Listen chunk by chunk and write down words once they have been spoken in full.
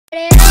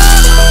What's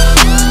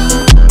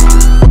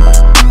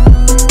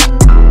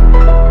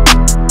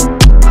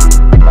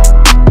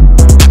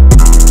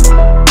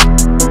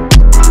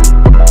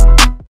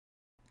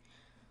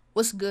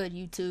good,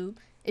 YouTube?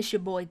 It's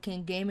your boy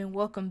King Gaming.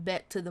 Welcome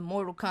back to the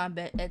Mortal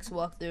Kombat X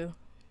walkthrough.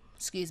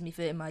 Excuse me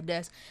for hitting my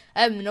desk.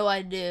 I have no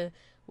idea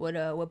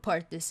what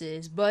part this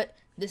is, but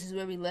this is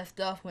where we left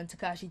off when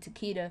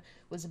Takeda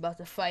was about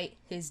to fight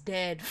his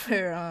dad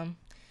for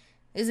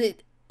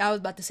I was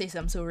about to say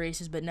something so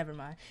racist, but never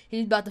mind.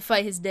 He's about to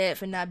fight his dad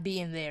for not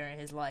being there in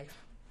his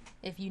life.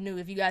 If you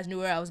guys knew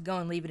where I was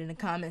going, leave it in the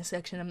comment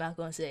section. I'm not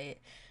gonna say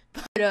it,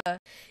 but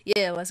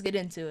yeah, let's get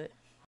into it.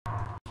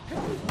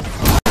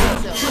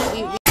 So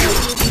we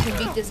can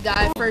beat this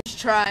guy first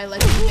try,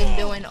 like we've been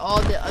doing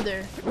all the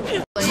other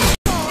players.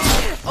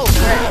 Oh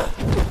crap!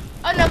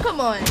 Oh no,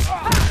 come on!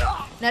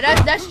 Now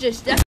that's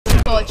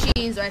called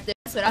cheese right there.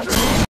 That's what I call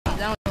cheese. I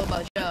don't know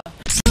about y'all.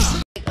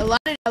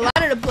 Like, a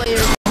lot of the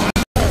players in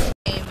this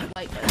game,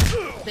 like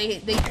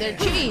they're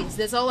cheese.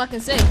 That's all I can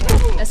say.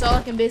 That's all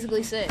I can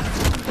basically say.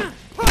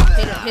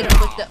 Hit him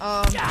with the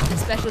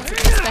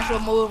special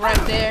move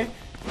right there.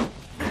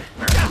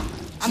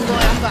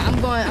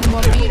 I'm going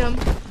to beat him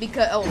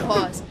because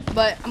pause.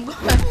 But I'm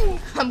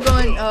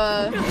going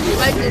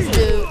fight this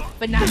dude,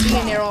 but not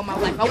being there all my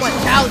life. I want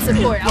child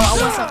support.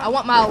 I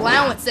want my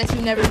allowance that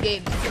you never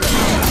gave me.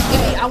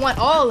 I want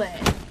all that.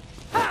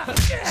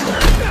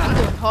 I'm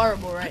doing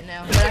horrible right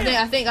now, but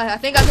I think I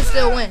can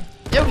still win.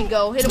 There we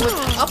go. Hit him with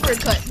the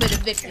uppercut for the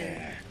victory.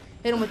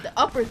 Hit him with the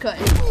uppercut.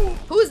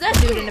 Who is that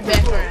dude in the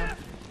background?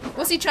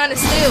 What's he trying to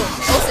steal?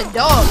 Oh, it's a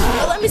dog.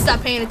 Oh, let me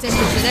stop paying attention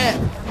to that.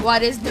 Why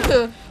this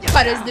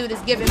dude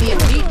is giving me a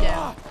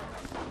beatdown.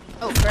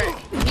 Oh crap.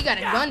 He got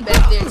a gun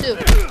back there too.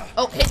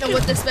 Oh, hitting him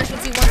with the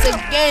specialty once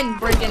again,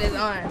 breaking his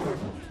arm.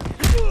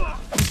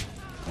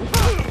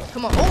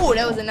 Come on. Oh,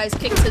 that was a nice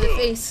kick to the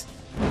face.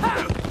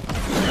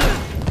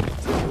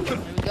 There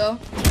we go.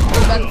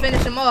 We're about to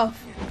finish him off.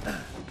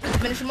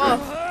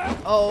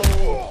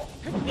 Oh.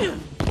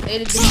 They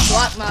didn't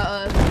block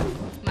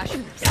my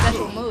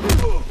special move.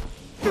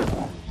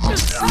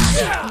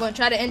 I'm gonna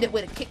try to end it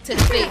with a kick to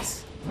the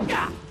face.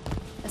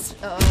 That's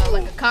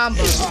like a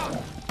combo.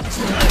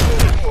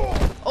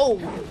 Oh,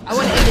 I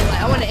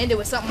want to end it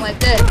with something like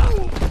that.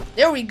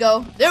 There we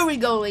go,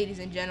 ladies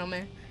and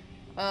gentlemen.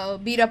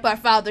 Beat up our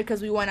father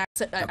because we want our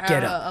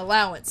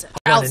allowance.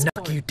 I want to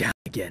knock you down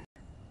again.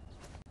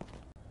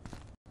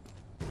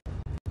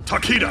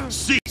 Takeda,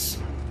 cease!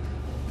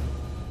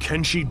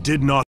 Kenshi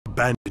did not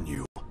abandon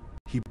you.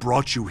 He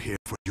brought you here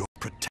for your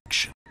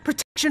protection.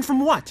 Protection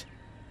from what?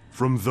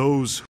 From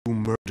those who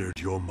murdered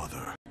your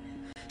mother.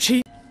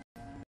 She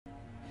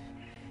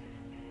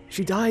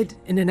died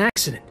in an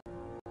accident.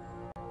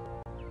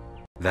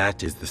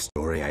 That is the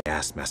story I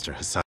asked Master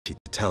Hasashi to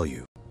tell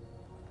you.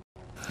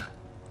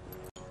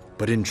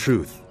 But in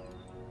truth,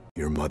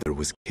 your mother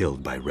was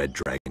killed by Red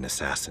Dragon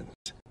assassins.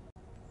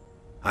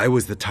 I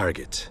was the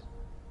target.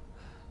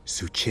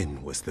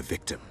 Suchin was the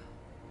victim.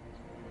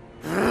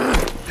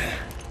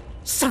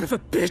 Son of a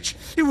bitch!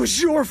 It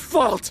was your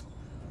fault!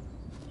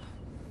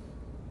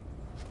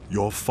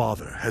 Your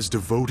father has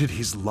devoted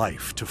his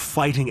life to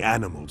fighting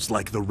animals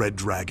like the Red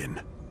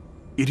Dragon.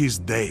 It is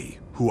they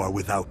who are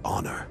without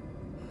honor.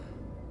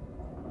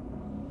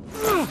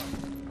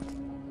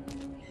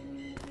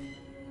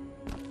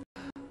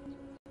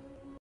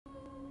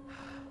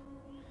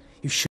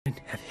 You shouldn't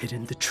have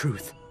hidden the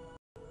truth.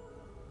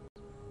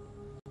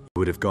 You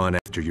would have gone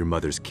after your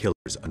mother's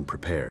killers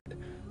unprepared.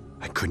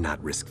 I could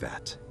not risk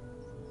that.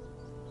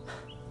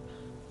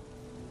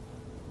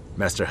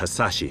 Master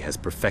Hasashi has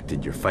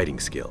perfected your fighting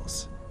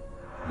skills.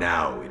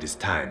 Now it is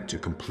time to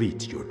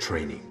complete your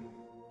training.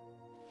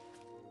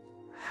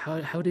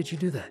 How did you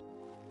do that?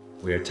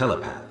 We are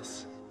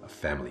telepaths, a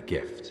family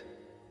gift.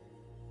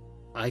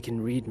 I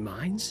can read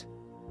minds?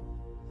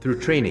 Through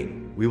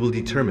training, we will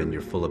determine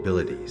your full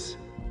abilities.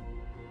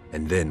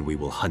 And then we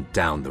will hunt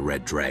down the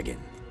Red Dragon.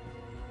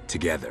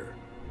 Together.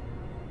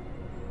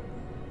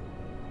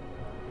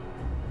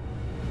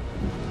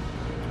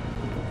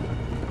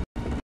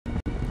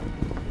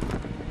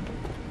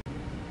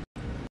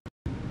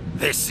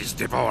 This is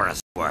Devora's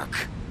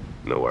work.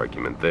 No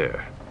argument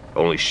there.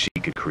 Only she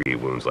could create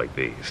wounds like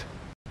these.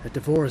 That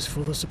Devora is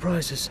full of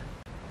surprises.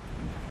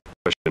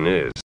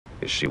 Question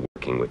is she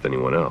working with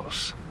anyone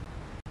else?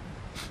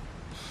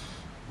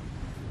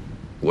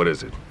 What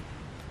is it?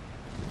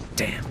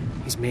 Damn,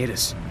 he's made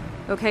us.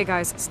 Okay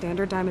guys,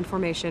 standard diamond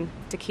formation.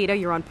 Takeda,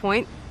 you're on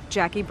point.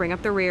 Jackie, bring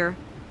up the rear.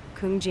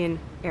 Kung Jin,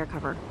 air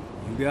cover.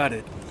 You got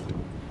it.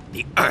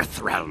 The Earth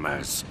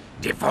Realmers.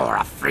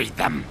 Devora freed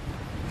them.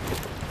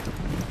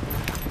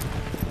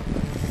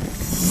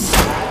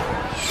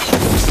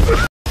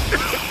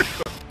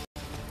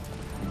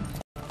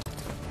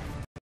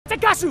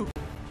 Takashi!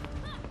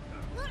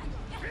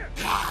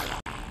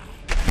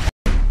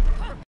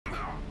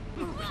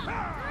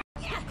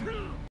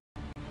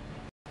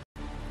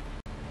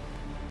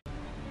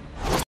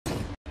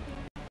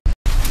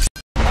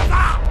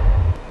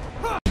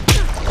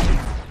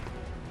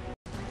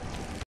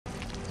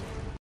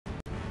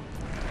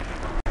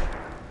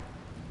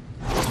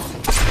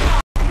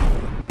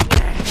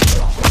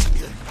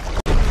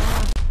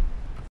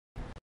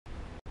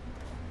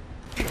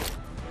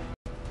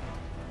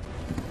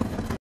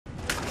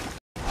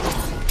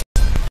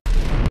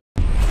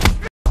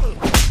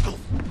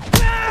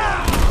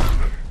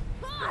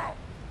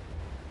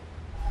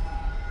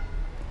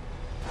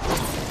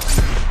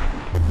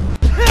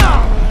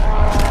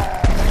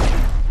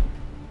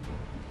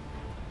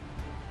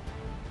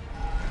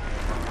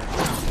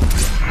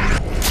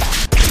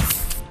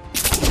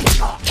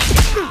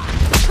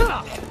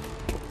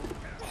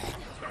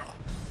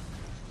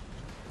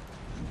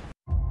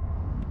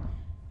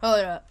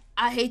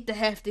 I hate to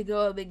have to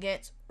go up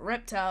against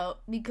Reptile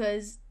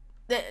because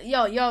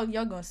y'all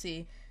gonna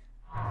see.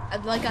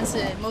 Like I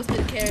said, most of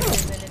the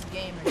characters in this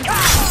game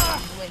are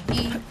when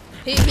he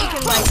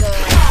can like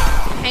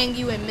hang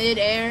you in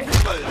mid-air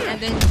and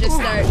then just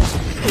start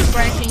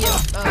scratching your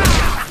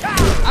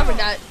I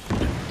forgot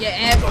your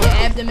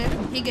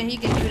abdomen. He can do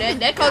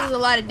that. That causes a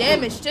lot of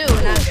damage too,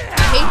 and I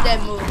hate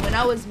that move. When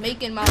I was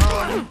making my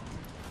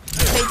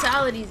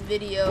fatalities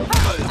video,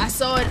 I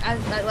saw it. I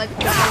was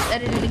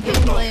editing the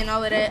gameplay and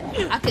all of that.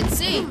 I could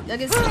see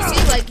like it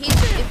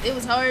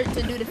was hard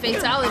to do the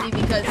fatality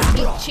because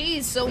he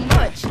cheesed so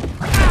much.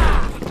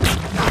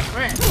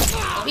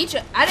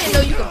 I didn't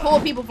know you could pull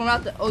people from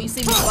out the. Oh, you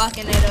see me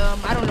blocking at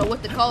I don't know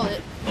what to call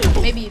it.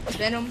 Maybe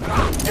Venom.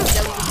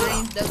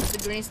 That was the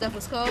green stuff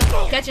was called.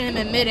 Catching him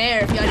in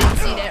midair. If y'all didn't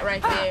see that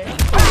right there.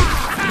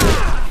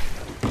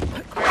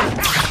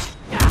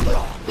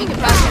 We can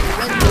possibly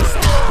win this.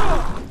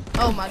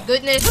 Oh my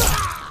goodness.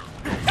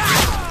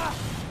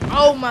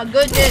 Oh my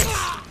goodness.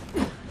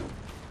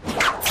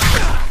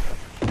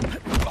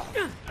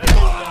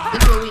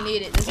 This is what we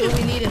needed. This is what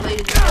we needed,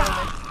 ladies and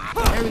gentlemen.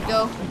 There we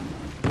go.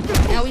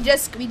 Now we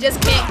just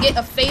can't get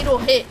a fatal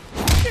hit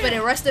for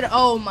the rest of the.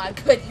 Oh my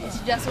goodness!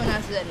 Just when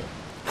I said it.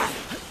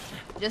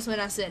 Just when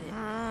I said it.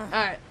 All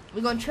right,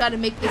 we're gonna try to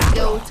make this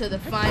go to the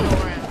final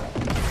round.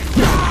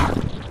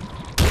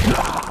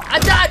 I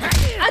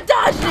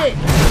dodged it.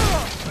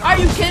 Are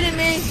you kidding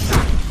me?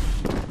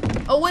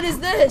 Oh, what is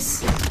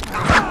this?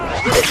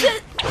 What is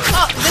it?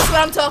 Oh, this is what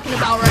I'm talking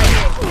about right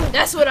here.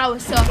 That's what I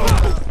was talking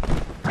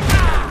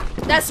about.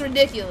 That's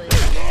ridiculous.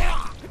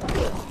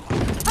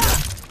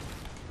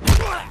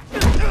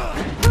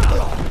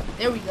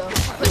 There we go.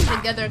 Putting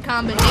together a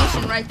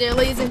combination right there,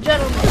 ladies and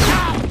gentlemen.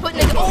 Putting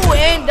it, oh,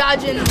 and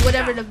dodging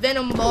whatever the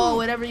venom ball,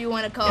 whatever you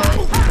want to call it.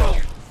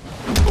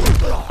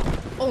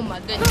 Oh my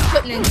goodness,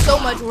 putting in so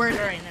much work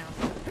right now.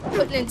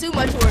 Putting in too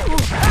much work.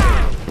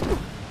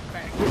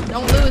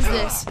 Don't lose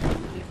this.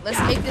 Let's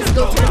make this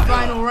go to the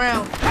final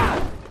round.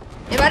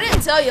 If I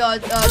didn't tell y'all,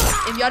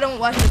 if y'all don't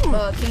watch the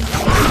King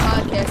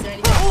podcast or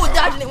anything, oh,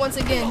 dodging it once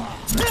again.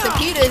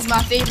 Takeda is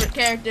my favorite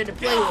character to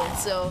play with,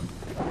 so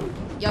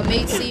y'all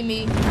may see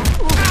me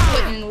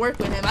putting in work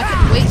with him. I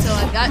couldn't wait till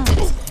I got to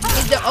this.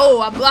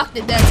 Oh, I blocked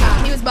it that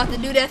time. He was about to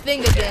do that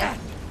thing again.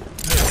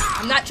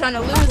 I'm not trying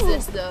to lose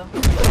this though.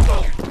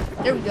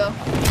 There we go.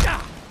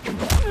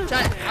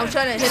 I was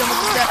trying to hit him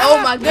with the oh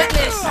my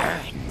goodness!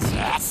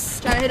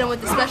 Trying to hit him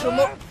with the special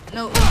move.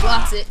 No, it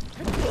blocks it.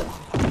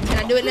 Can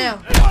I do it now?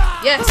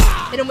 Yes.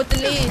 Hit him with the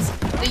knees.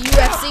 The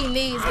UFC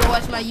knees. Go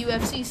watch my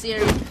UFC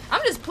series.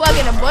 I'm just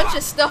plugging a bunch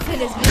of stuff in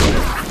this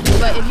video.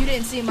 But if you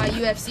didn't see my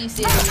UFC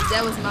series,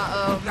 that was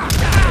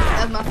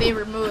my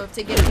favorite move,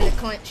 to get him in the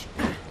clinch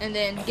and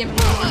then give him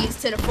the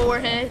knees to the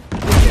forehead.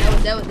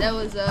 That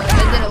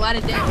did a lot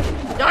of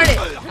damage. Darn it!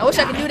 I wish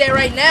I could do that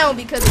right now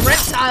because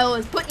Reptile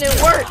is putting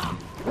in work.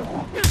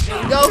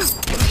 There we go.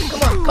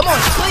 Come on,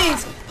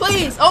 please,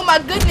 please. Oh my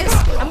goodness,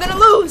 I'm gonna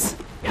lose.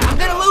 I'm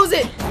gonna lose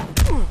it.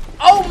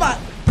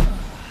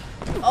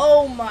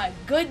 Oh my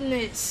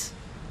goodness.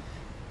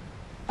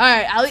 All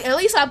right, at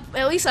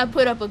least I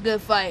put up a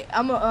good fight.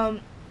 I'm gonna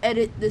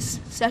edit this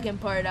second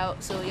part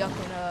out so y'all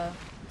can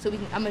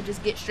I'm gonna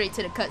just get straight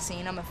to the cutscene.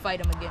 I'm gonna fight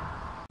him again.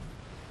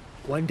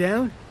 1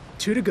 down,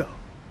 2 to go.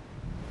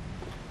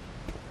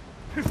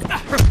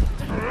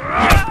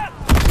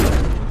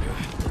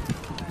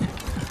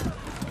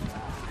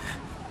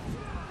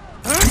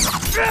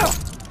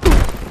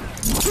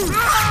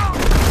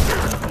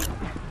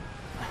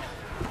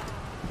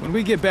 When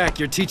we get back,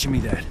 you're teaching me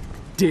that.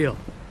 Deal.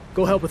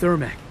 Go help with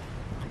Ermac.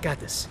 I got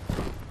this.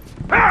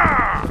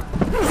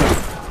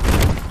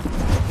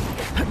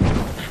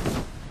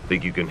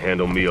 Think you can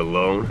handle me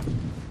alone?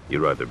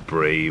 You're either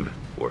brave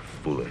or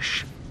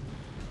foolish.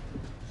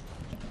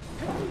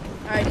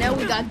 Alright, now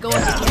we got going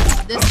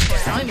against this one.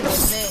 I don't even know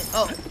his name.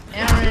 Oh,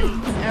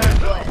 Aaron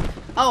Plat.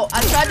 Oh,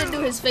 I tried to do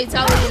his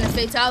fatality in a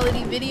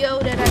fatality video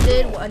that I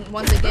did.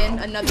 Once again,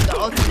 the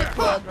ultimate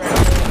plug right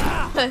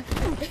there.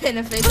 In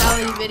a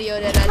fatality video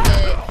that I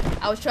did,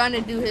 I was trying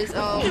to do his,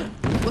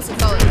 what's it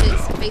called?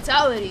 His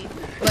fatality.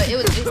 But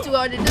it's too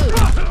hard to do.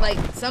 Like,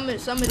 some of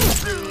these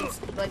dudes,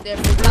 like, their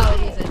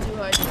fatalities are too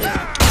hard to do.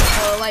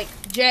 Like,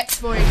 Jax,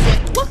 for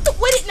example.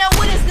 What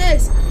is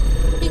this?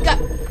 He got,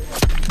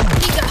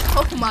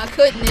 oh my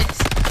goodness.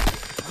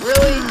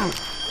 Really?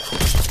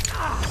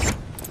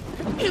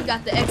 He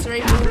got the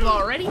X-ray move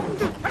already?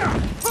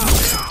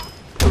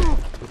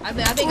 I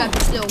think I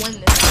can still win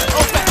this.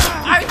 Okay.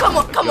 Alright, come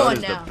on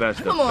now.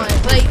 Come on.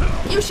 Like,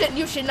 you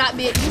should not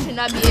be able to do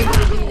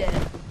that.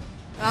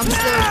 I'm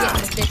still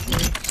getting the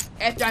victory.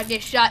 After I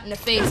get shot in the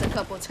face a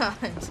couple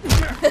times.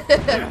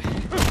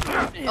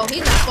 Oh,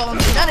 he's not falling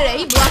for none of that.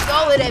 He blocked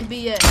all of that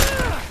BS.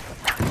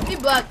 He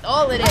blocked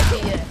all of that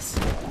BS.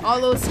 All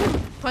those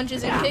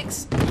punches and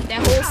kicks.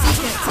 That whole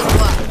sequence he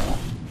blocked.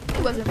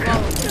 He wasn't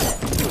falling for that.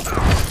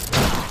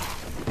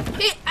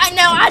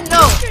 I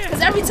know.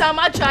 Because every time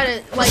I try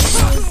to, like,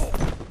 use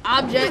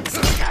objects,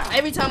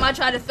 every time I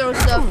try to throw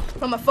stuff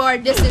from a far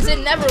distance, it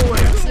never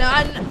works.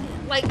 Now,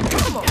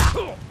 come on.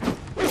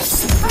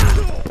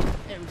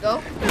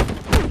 Go.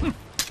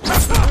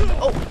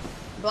 Oh,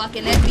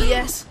 blocking that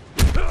BS.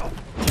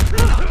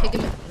 Kick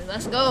him.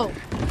 Let's go.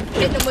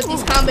 Hitting him with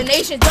these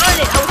combinations. Darn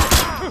it!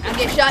 I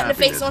get shot in the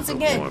face once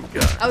again.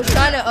 I was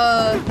trying to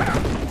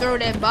throw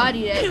that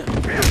body that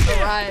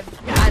arrived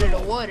out of the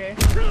water.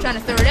 Trying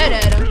to throw that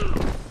at him.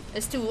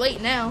 It's too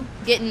late now.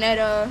 Getting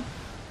that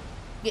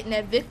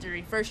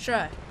victory first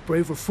try.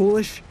 Brave or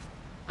foolish,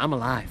 I'm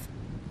alive.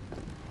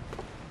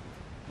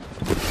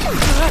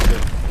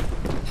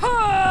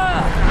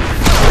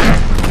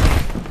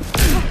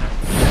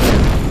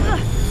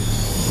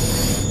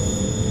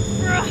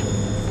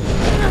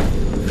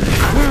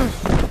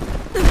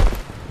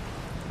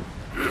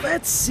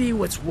 Let's see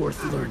what's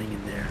worth learning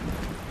in there.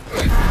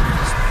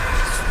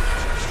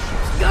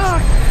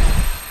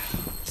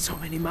 So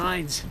many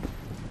minds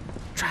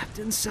trapped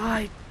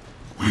inside.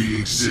 We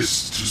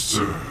exist to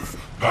serve,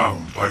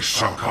 bound by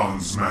Shao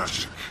Kahn's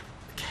magic.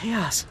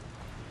 Chaos.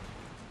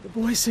 The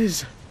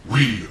voices.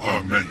 We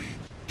are many.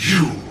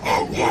 You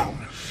are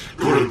one.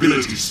 Your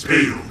abilities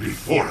pale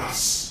before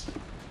us.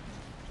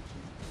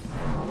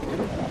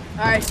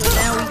 Alright, so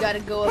now we gotta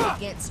go up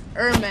against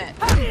Ermac.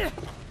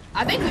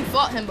 I think we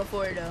fought him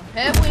before though.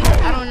 Have we?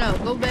 I don't know.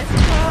 Go back.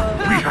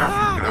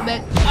 Go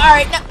back.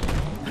 Alright, now.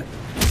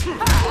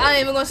 I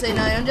ain't even gonna say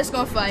nothing. I'm just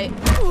gonna fight.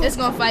 It's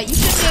gonna fight. You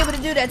should be able to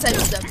do that type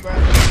of stuff, bro.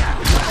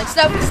 Like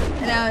stuff.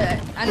 Now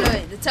I know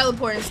the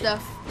teleporting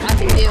stuff I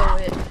can deal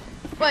with,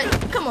 but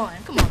come on,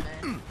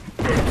 man.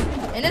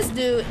 And this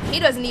dude, he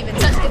doesn't even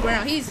touch the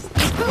ground. He's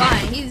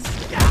flying.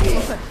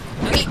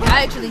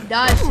 I actually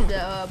dodged to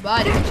the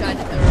body he tried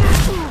to throw.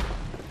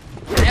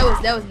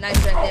 That was nice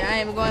right there. I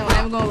ain't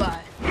even gonna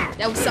lie.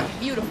 That was something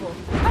beautiful.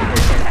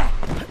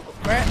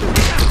 Right?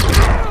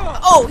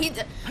 Oh,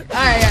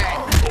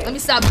 alright. Let me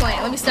stop playing.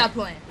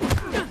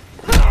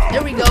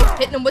 There we go.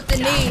 Hitting him with the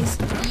knees.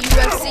 The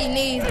UFC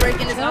knees,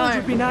 breaking his arm.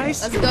 Would be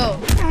nice. Let's go.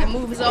 That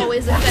move is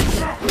always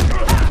effective.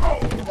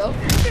 Go.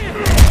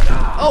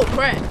 Oh,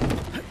 crap.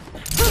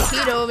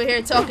 Takeda over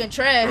here talking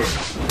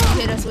trash.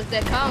 He hit us with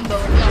that combo.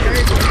 Y'all heard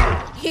it.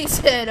 He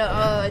said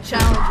a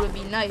challenge would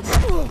be nice.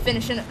 Can I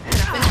finish him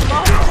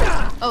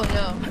off? Oh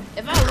no.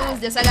 If I lose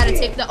this, I gotta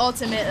take the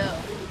ultimate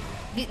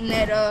getting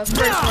that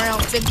first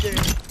round victory.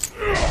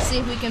 See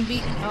if we can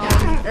beat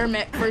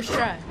Ermac first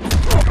try.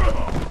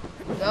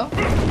 Go.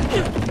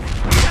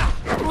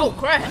 Oh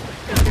crap.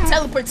 The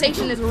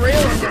teleportation is real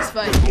in this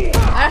fight.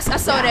 I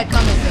saw that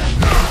coming though.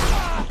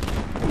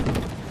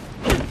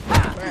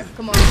 Crap,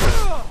 come on.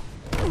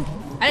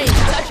 I didn't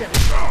even touch him.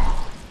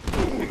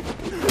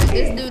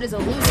 This dude is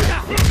elusive.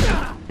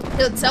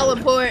 He'll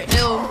teleport,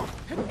 he'll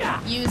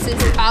use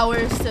his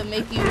powers to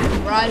make you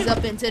rise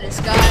up into the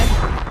sky.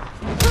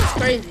 It's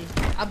crazy.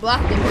 I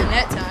blocked him in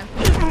that time.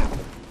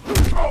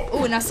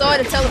 Ooh, and I saw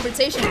the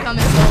teleportation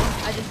coming, so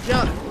I just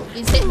jumped.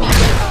 He's hit me with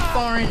a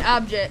foreign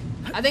object.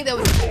 I think that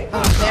was a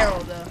barrel,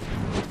 though.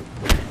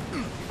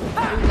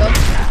 Here we go.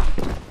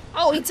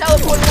 Oh, he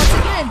teleported once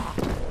again.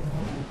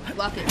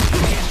 Block it.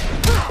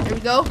 Here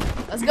we go.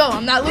 Let's go.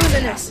 I'm not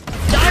losing this.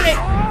 Darn it.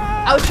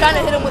 I was trying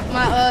to hit him with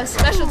my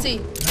specialty,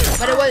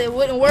 but it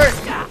wouldn't work.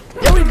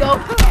 There we go.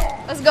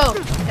 Let's go.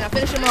 Can I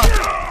finish him off?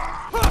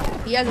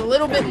 He has a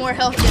little bit more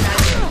health than I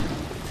do.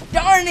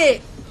 Darn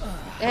it.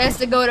 It has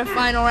to go to the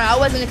final round. I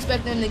wasn't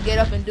expecting him to get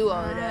up and do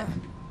all of that.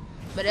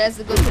 But it has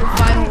to go to the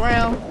final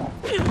round.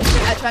 I'm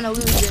not trying to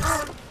lose this.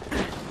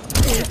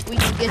 See if we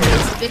can get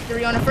this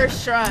victory on the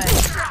first try.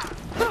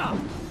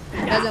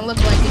 Doesn't look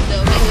like it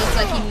though. He looks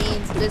like he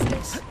means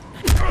business.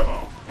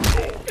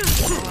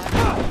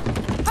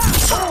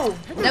 Oh,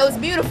 that was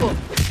beautiful.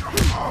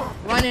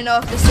 Running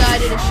off the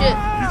side of the ship.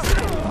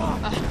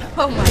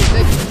 Oh my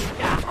goodness.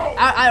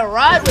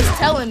 Rod was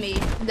telling me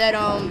that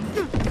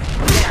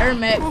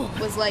Ermac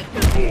was like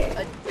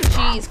a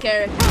cheese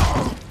character.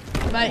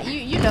 But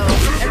you know,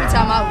 every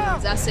time I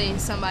lose, I say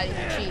somebody's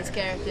a cheese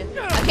character.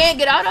 I can't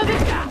get out of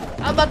it?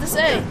 I was about to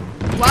say,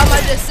 why am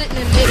I just sitting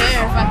in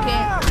midair if I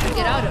can't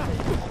get out of it?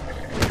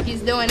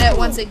 He's doing that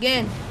once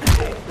again.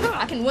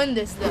 I can win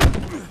this though.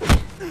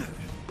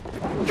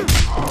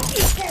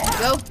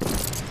 Go.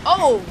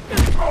 Oh!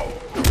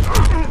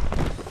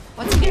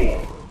 Once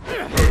again.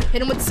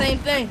 Hit him with the same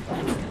thing.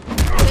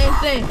 Same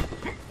thing.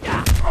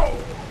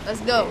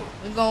 Let's go.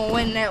 We're gonna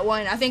win that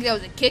one. I think that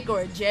was a kick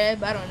or a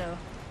jab. I don't know.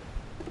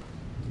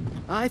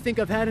 I think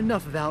I've had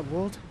enough of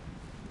Outworld.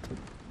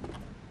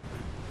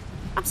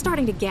 I'm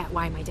starting to get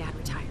why my dad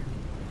retired.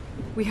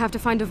 We have to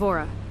find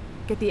Devora.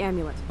 Get the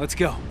amulet. Let's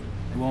go.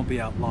 It won't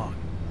be out long.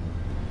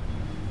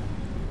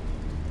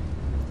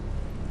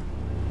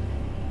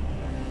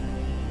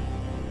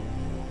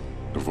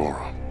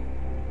 Devora.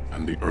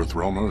 And the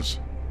Earthrealmers?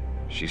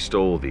 She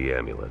stole the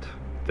amulet,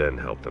 then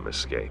helped them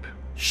escape.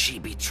 She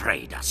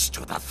betrayed us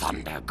to the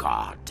Thunder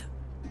God.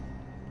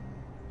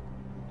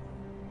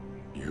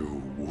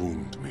 You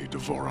wound me,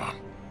 Devora.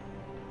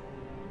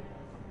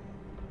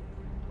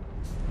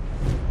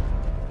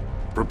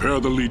 Prepare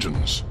the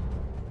legions.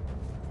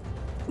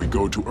 We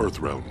go to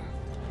Earthrealm.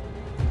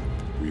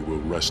 We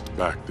will wrest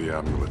back the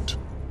amulet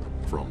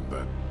from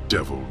that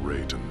devil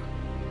Raiden.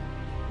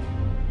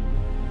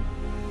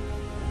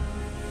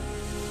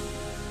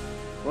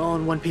 We're all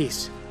in one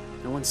piece.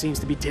 No one seems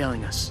to be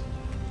tailing us.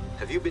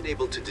 Have you been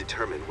able to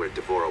determine where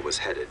Devora was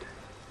headed?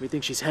 We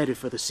think she's headed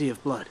for the Sea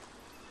of Blood.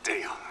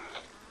 Damn.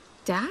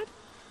 Dad?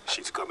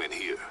 She's coming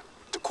here,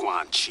 to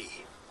Quan Chi.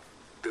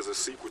 There's a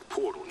secret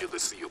portal near the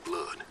Sea of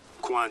Blood.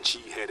 Quan Chi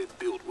had it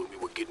built when we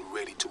were getting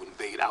ready to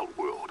invade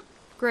Outworld.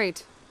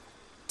 Great.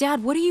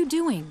 Dad, what are you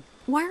doing?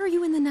 Why are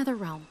you in the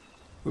Netherrealm?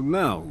 Well,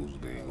 now who's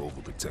being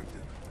overprotective?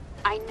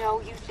 I know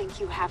you think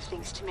you have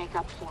things to make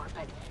up for,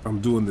 but I'm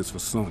doing this for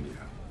Sonya.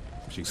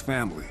 She's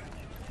family.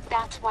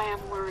 that's why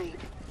I'm worried.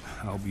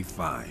 I'll be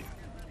fine.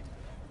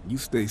 You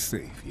stay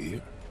safe, you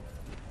hear?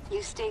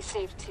 You stay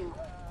safe too.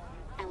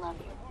 I love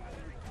you.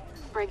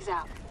 Briggs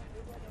out.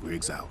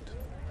 Briggs out.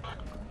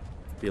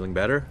 Feeling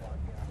better?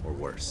 Or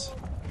worse?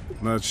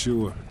 Not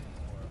sure.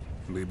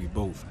 Maybe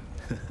both.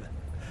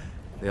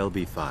 They'll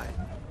be fine.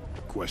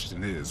 The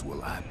question is,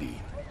 will I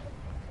be?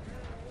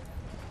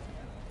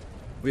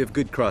 We have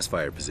good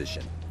crossfire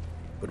position.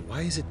 But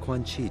why is it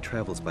Quan Chi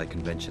travels by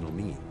conventional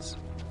means?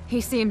 He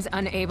seems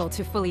unable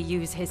to fully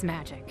use his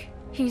magic.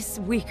 He's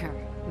weaker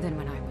than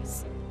when I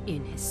was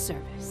in his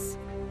service.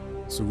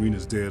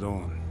 Serena's dead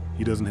on.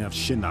 He doesn't have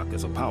Shinnok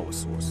as a power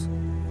source.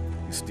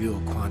 He's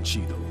still Quan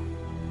Chi, though.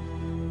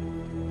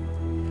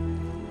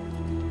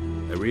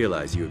 I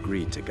realize you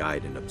agreed to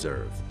guide and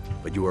observe,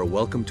 but you are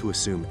welcome to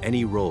assume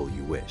any role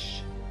you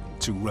wish. I'm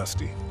too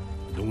rusty.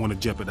 Don't want to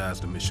jeopardize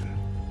the mission.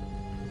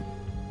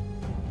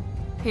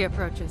 He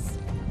approaches.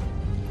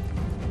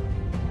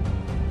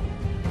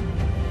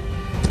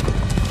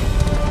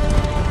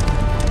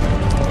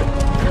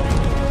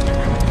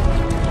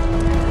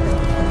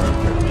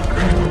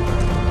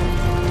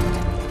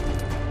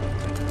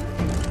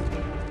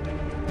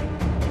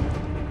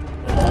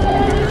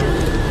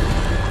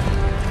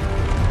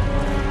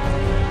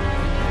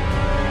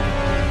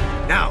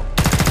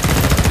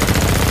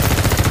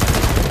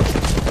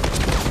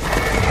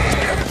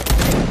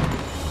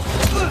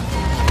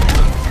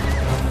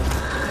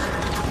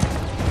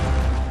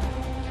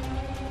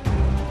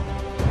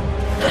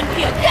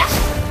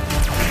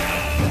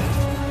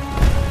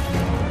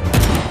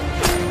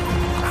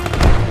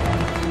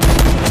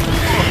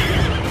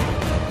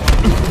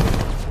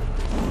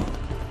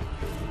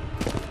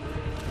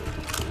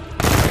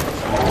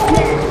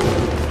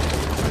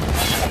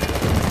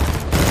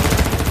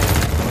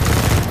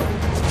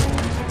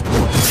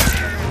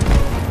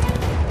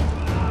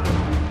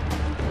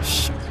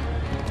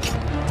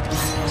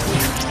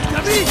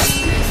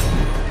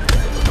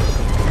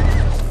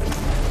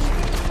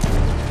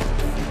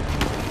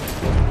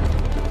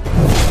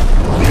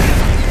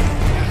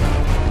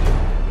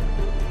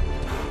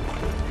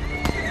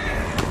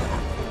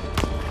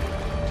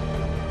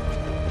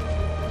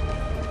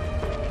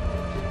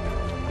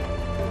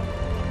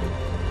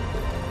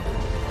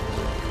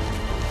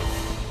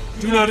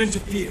 Do not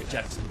interfere,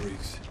 Jackson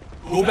Briggs.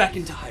 Go back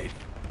into hiding.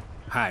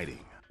 Hiding.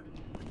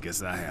 I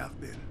guess I have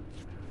been.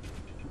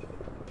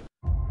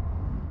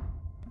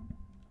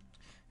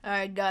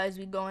 Alright guys,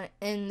 we're going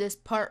to end this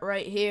part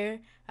right here.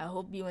 I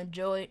hope you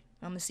enjoyed.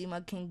 I'm going to see my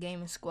King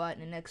Gaming Squad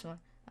in the next one.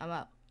 I'm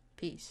out.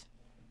 Peace.